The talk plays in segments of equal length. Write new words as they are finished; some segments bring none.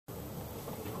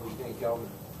Calvin?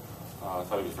 I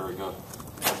thought he was very good.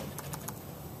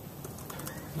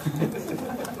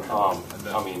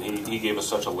 I mean, he gave us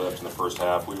such a lift in the first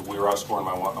half. We were outscoring,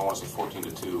 I want to say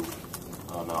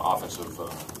 14-2 on offensive,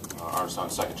 on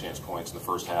second chance points. In the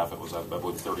first half, it was, I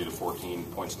believe,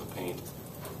 30-14 points in the paint.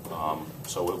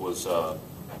 So it was,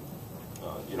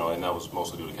 you know, and that was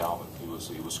mostly due to Calvin. He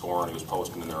was scoring, he was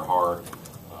posting in there hard.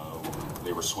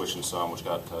 They were switching some, which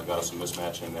got us some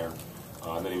mismatch in there.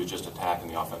 And then he was just attacking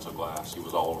the offensive glass. He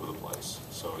was all over the place.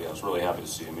 So, yeah, I was really happy to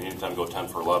see him. I mean, anytime you go 10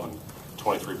 for 11,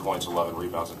 23 points, 11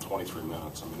 rebounds in 23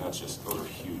 minutes. I mean, those are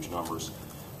huge numbers.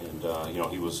 And, you know,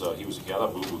 he was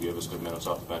that Boo gave us good minutes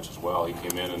off the bench as well. He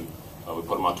came in and we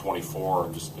put him on 24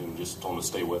 and just told him to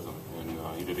stay with him. And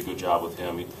he did a good job with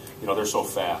him. You know, they're so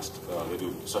fast. They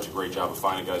do such a great job of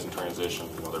finding guys in transition.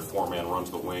 You know, their four-man runs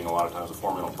the wing. A lot of times the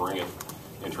four-man will bring it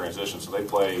in transition. So they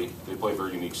play a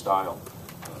very unique style.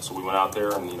 So we went out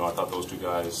there, and, you know, I thought those two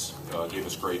guys gave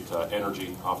us great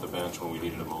energy off the bench when we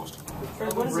needed it most.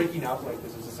 Fred, what is breaking out like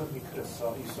this? Is it something you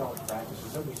saw in practice? Is it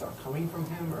something you saw coming from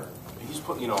him, or? He's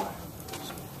put, you know,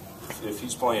 if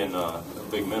he's playing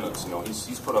big minutes, you know,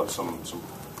 he's put up some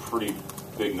pretty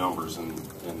big numbers in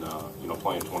you know,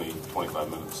 playing 20, 25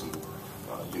 minutes, and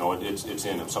you know, it's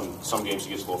in him. Some games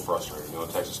he gets a little frustrated. You know,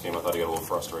 the Texas game, I thought he got a little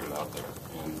frustrated out there,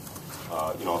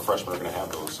 and you know, freshmen are going to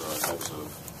have those types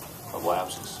of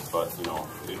lapses, but you know,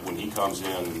 when he comes in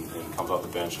and comes off the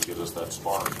bench and gives us that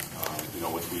spark, you know,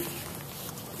 which we've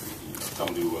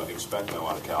come to expect now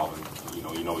out of Calvin,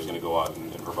 you know he's going to go out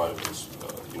and provide this,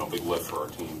 you know, big lift for our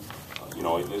team. You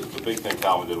know, the big thing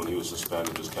Calvin did when he was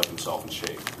suspended just kept himself in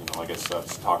shape. You know, like I said,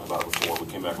 I've talked about it before.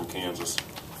 We came back from Kansas.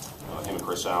 Him and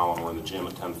Chris Allen were in the gym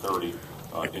at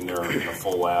 10:30, in there in a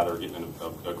full lather, getting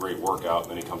a great workout,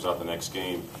 and then he comes out the next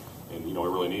game, and you know, we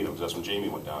really need him because that's when Jamie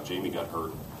went down. Jamie got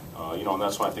hurt. You know, and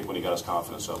that's when I think when he got his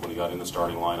confidence up, when he got in the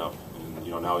starting lineup, and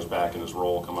you know, now he's back in his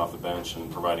role, coming off the bench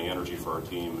and providing energy for our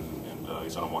team, and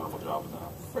he's done a wonderful job with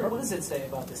that. Fred, what does it say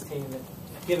about this team that,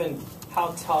 given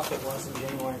how tough it was in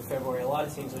January and February, a lot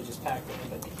of teams would just pack it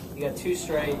in, but you got two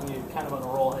straight, and you're kind of on a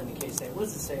roll heading to K-State. What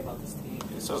does it say about this team?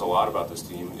 It says a lot about this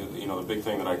team. You know, the big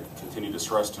thing that I continue to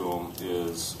stress to them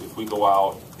is if we go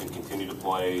out and continue to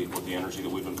play with the energy that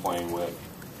we've been playing with,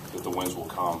 that the wins will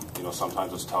come. You know,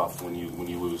 sometimes it's tough when you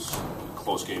lose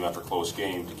close game after close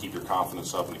game to keep your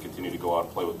confidence up and to continue to go out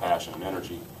and play with passion and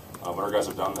energy. But our guys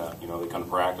have done that. You know, they come to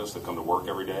practice, they come to work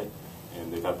every day,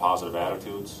 and they've had positive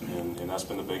attitudes, and that's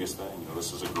been the biggest thing. You know,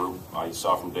 this is a group I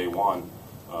saw from day one.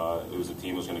 It was a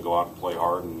team that was going to go out and play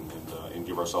hard and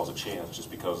give ourselves a chance just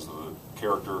because of the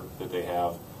character that they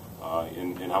have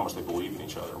and how much they believe in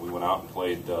each other. We went out and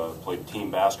played team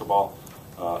basketball.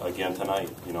 Again tonight,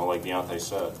 you know, like Deontay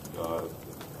said,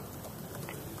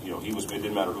 you know, it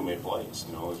didn't matter who made plays.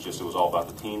 You know, it was all about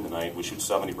the team tonight. We shoot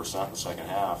 70% in the second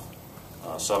half,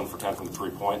 7 for 10 from the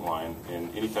three-point line,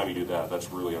 and anytime you do that, that's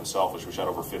really unselfish. We shot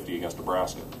over 50 against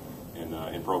Nebraska,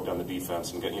 and broke down the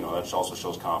defense, and you know, that also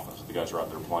shows confidence. The guys are out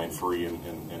there playing free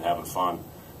and having fun.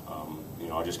 You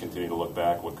know, I just continue to look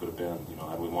back what could have been. You know,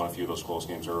 had we won a few of those close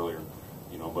games earlier.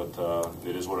 You know, but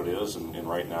it is what it is, and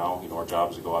right now, you know, our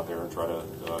job is to go out there and try to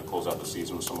close out the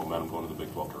season with some momentum going to the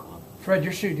Big 12 tournament. Fred,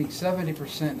 you're shooting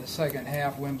 70% in the second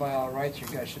half. Win by all rights, you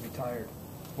guys should be tired.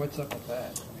 What's up with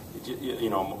that? You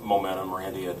know, momentum,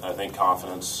 Randy. I think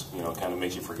confidence, you know, kind of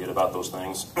makes you forget about those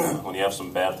things. When you have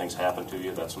some bad things happen to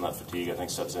you, that's when that fatigue, I think,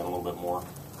 sets in a little bit more.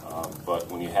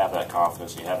 But when you have that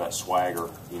confidence, you have that swagger,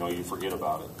 you know, you forget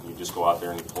about it. You just go out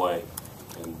there and you play.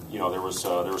 And you know, there was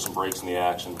some breaks in the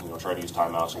action. You know, try to use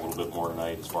timeouts a little bit more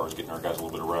tonight as far as getting our guys a little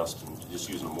bit of rest and just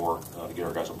using them more to get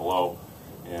our guys a blow.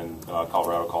 And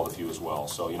Colorado called a few as well.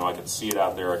 So you know, I could see it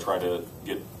out there. I tried to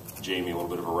get Jamie a little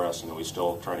bit of a rest. You know, he's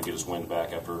still trying to get his wind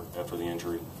back after the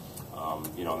injury.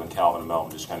 You know, and then Calvin and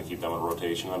Melton just kind of keep them in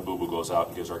rotation. And then Boo Boo goes out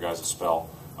and gives our guys a spell,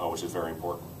 which is very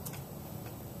important.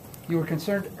 You were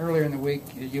concerned earlier in the week.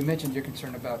 You mentioned you're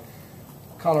concerned about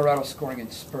Colorado scoring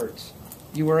in spurts.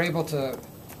 You were able to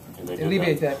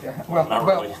alleviate that.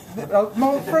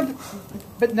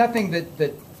 But nothing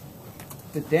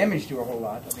that damaged you a whole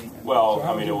lot. I mean, well,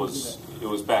 I mean, it was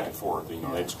back and forth. You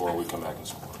know, they'd score, we'd come back and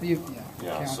score.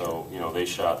 Yeah. So you know, they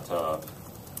shot.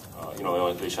 You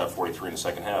know, they shot 43 in the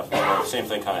second half. You know, the same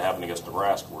thing kind of happened against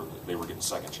Nebraska, where they were getting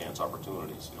second chance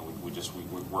opportunities. You know,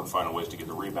 we weren't finding ways to get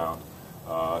the rebound.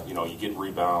 You know, you get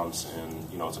rebounds,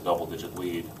 and you know, it's a double-digit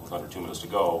lead with under 2 minutes to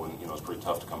go, and you know, it's pretty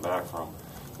tough to come back from.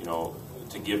 You know,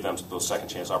 to give them those second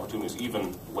chance opportunities,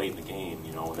 even late in the game.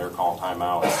 You know, when they're calling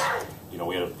timeouts. You know,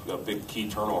 we had a big key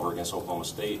turnover against Oklahoma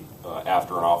State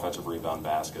after an offensive rebound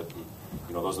basket. And,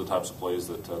 you know, those are the types of plays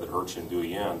that hurt you and do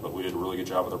you in. But we did a really good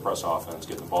job with our press offense,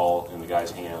 getting the ball in the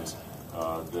guys' hands,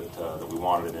 that we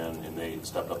wanted it in, and they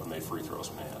stepped up and made free throws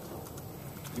when they had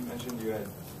to. You mentioned you had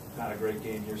not a great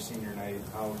game your senior night.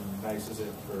 How nice is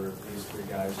it for these three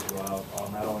guys to go out,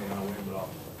 not only on a win, but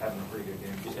having a pretty good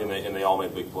game? And they all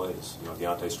made big plays. You know,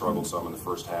 Deontay struggled some in the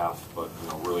first half, but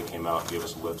really came out and gave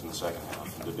us a lift in the second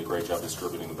half, and did a great job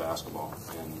distributing the basketball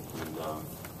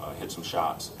and hit some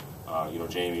shots.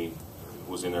 Jamie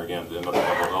was in there again, another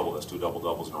double-double. That's 2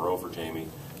 double-doubles in a row for Jamie.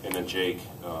 And then Jake,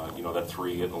 that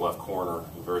 3 hit in the left corner,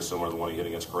 very similar to the one he hit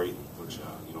against Creighton,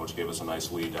 which gave us a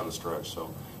nice lead down the stretch.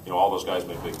 So, all those guys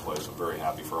made big plays. I'm very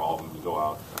happy for all of them to go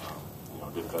out.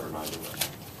 Did better than I did.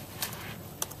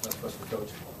 That's for Coach.